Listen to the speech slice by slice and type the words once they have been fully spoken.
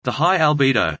The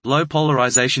high-albedo,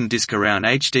 low-polarization disk around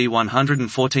HD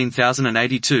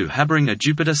 114082 harboring a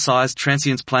Jupiter-sized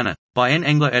transient planet, by N.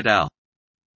 Engler et al.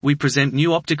 We present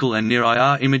new optical and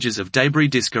near-IR images of debris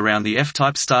disk around the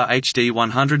F-type star HD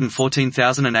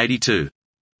 114082.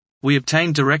 We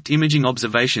obtained direct imaging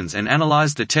observations and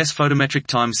analyzed the TESS photometric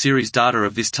time series data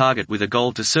of this target with a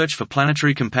goal to search for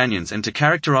planetary companions and to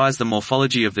characterize the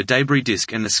morphology of the debris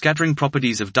disk and the scattering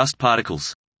properties of dust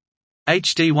particles.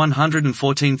 HD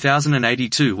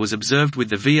 114082 was observed with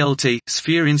the VLT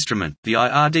sphere instrument, the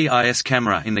IRDIS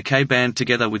camera in the K-band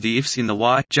together with the IFS in the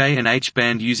Y, J and H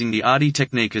band using the RD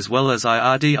technique as well as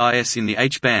IRDIS in the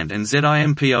H band and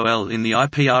ZIMPOL in the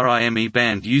IPRIME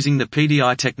band using the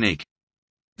PDI technique.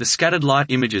 The scattered light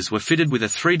images were fitted with a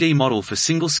 3D model for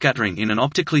single scattering in an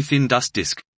optically thin dust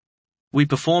disk. We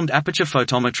performed aperture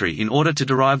photometry in order to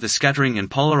derive the scattering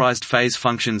and polarized phase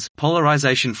functions,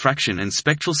 polarization fraction and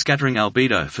spectral scattering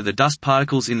albedo for the dust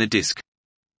particles in the disk.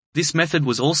 This method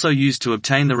was also used to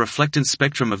obtain the reflectance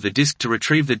spectrum of the disk to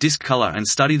retrieve the disk color and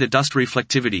study the dust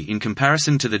reflectivity in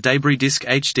comparison to the debris disk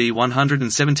HD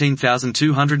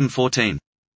 117214.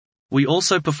 We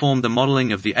also performed the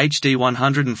modeling of the HD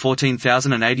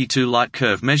 114082 light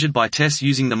curve measured by TESS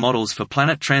using the models for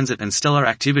planet transit and stellar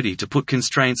activity to put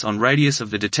constraints on radius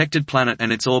of the detected planet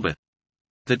and its orbit.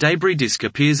 The debris disk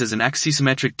appears as an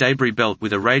axisymmetric debris belt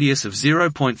with a radius of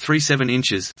 0.37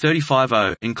 inches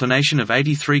 (35°), inclination of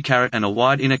 83 carat and a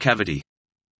wide inner cavity.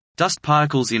 Dust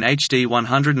particles in HD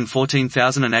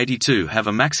 114082 have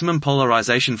a maximum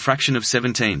polarization fraction of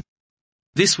 17.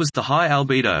 This was the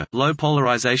high-albedo,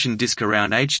 low-polarization disk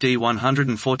around HD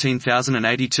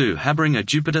 114082 harboring a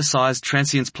Jupiter-sized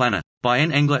transient planet, by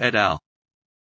N. Engler et al.